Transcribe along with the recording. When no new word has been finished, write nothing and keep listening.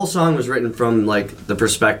whole song was written from like the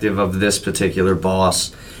perspective of this particular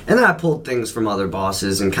boss, and then I pulled things from other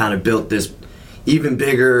bosses and kind of built this even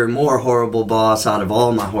bigger, more horrible boss out of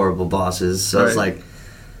all my horrible bosses. So it's like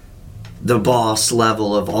the boss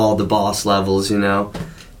level of all the boss levels, you know.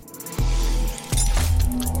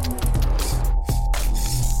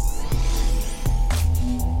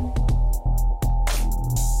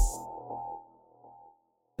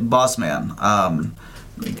 Boss Man,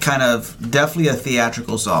 kind of definitely a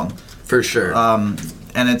theatrical song for sure,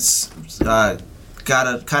 and it's got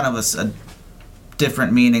a kind of a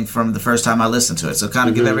different meaning from the first time I listened to it. So kind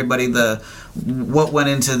of give everybody what went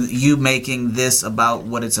into you making this about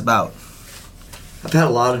what it's about. I've had a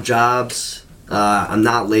lot of jobs. I'm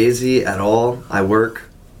not lazy at all. I work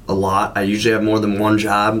a lot. I usually have more than one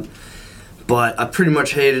job, but I pretty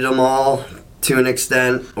much hated them all to an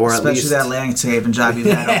extent, or especially at least that Langhaven job you've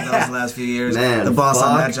had over those last few years. Man, the boss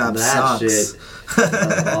on that job that sucks. Shit.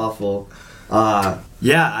 That's awful. I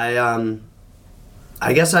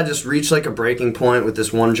guess I just reached like a breaking point with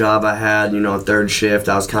this one job I had. You know, third shift.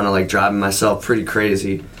 I was kind of like driving myself pretty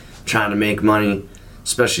crazy, trying to make money,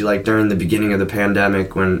 especially like during the beginning of the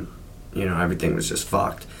pandemic when, you know, everything was just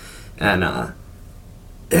fucked. And I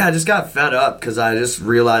just got fed up because I just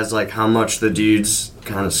realized like how much the dudes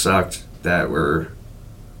kind of sucked that were,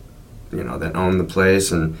 you know, that owned the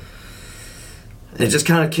place. And it just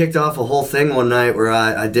kind of kicked off a whole thing one night where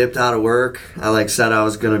I dipped out of work. I like said I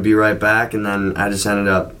was going to be right back, and then I just ended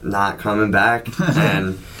up not coming back.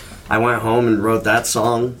 And I went home and wrote that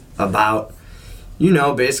song about, you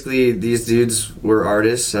know, basically these dudes were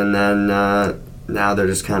artists, and then now they're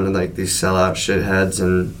just kind of like these sellout shitheads.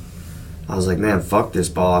 And I was like, man, fuck this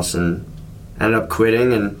boss, and ended up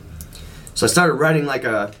quitting. And so I started writing like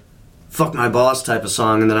a fuck my boss type of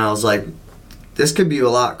song, and then I was like, this could be a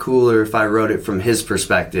lot cooler if I wrote it from his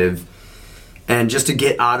perspective, and just to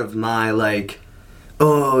get out of my like,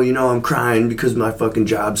 oh, you know, I'm crying because my fucking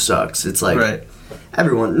job sucks. It's like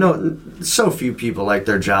everyone, no, so few people like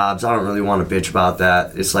their jobs. I don't really want to bitch about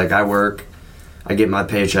that. It's like I work, I get my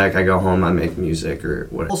paycheck, I go home, I make music or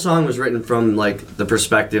whatever. The whole song was written from like the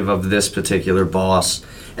perspective of this particular boss,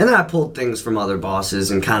 and then I pulled things from other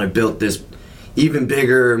bosses and kind of built this even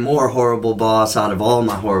bigger, more horrible boss out of all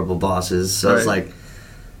my horrible bosses. So it's like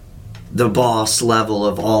the boss level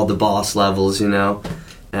of all the boss levels, you know.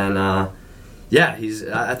 And I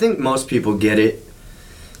think most people get it.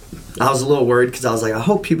 I was a little worried because I was like, I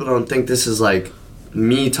hope people don't think this is like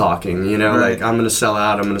me talking, you know, like I'm gonna sell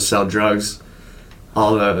out, I'm gonna sell drugs,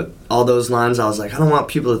 all those lines. I was like, I don't want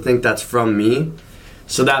people to think that's from me.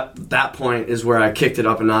 So that point is where I kicked it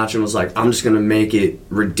up a notch and was like, I'm just gonna make it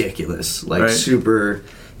ridiculous, like super.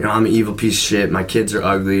 You know, I'm an evil piece of shit. My kids are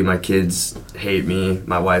ugly. My kids hate me.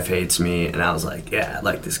 My wife hates me. And I was like, yeah, I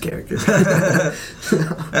like this character.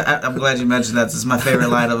 I'm glad you mentioned that. This is my favorite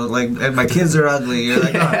line of it. Like, my kids are ugly. You're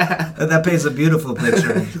like, oh, that paints a beautiful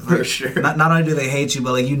picture. Like, for sure. Not only do they hate you,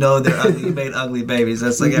 but like you know they're ugly. You made ugly babies.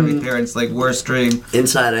 That's like every parent's like worst dream.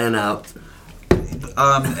 Inside and out.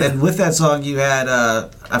 And with that song, you had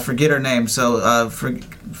I forget her name, so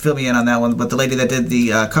fill me in on that one. But the lady that did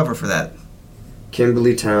the cover for that.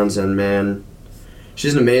 Kimberly Townsend, man.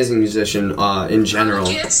 She's an amazing musician in general,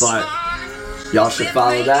 but y'all should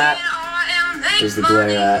follow that. There's the glare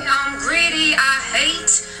at.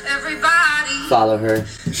 Follow her.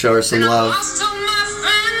 Show her some love.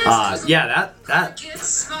 That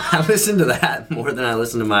I listened to that more than I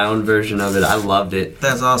listened to my own version of it. I loved it.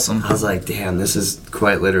 That's awesome. I was like, damn, this is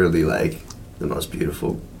quite literally like the most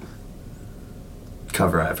beautiful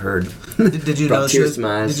cover I've heard. Did you know she was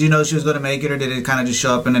going to make it, or did it kind of just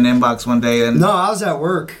show up in an inbox one day? And no, I was at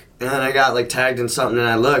work and I got like tagged in something, and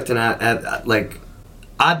I looked, and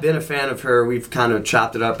I've been a fan of her. We've kind of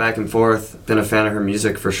chopped it up back and forth. Been a fan of her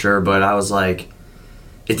music for sure, but I was like,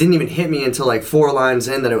 it didn't even hit me until like 4 lines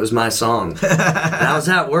in that it was my song. And I was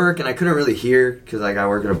at work and I couldn't really hear because like I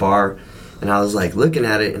work at a bar, and I was like looking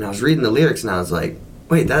at it and I was reading the lyrics and I was like,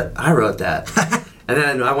 wait, I wrote that. And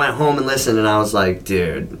then I went home and listened, and I was like,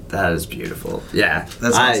 dude, that is beautiful. Yeah.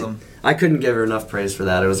 That's awesome. I couldn't give her enough praise for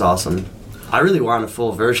that. It was awesome. I really want a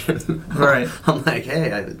full version. Right. I'm like,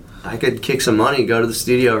 hey, I could kick some money, go to the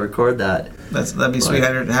studio, record that. That'd be sweet.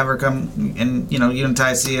 Have her come and, you know, you and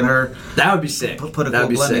Ty C and her. That would be sick. Put a cool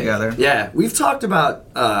blend together. Yeah, we've talked about,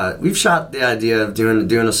 we've shot the idea of doing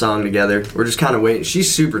a song together. We're just kind of waiting. She's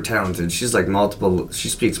super talented. She's like she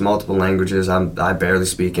speaks multiple languages. I barely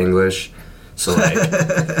speak English. So like,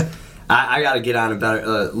 I got to get on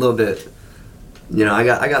a little bit. You know, I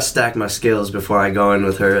got to stack my skills before I go in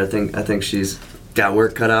with her. I think she's got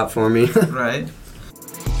work cut out for me. Right.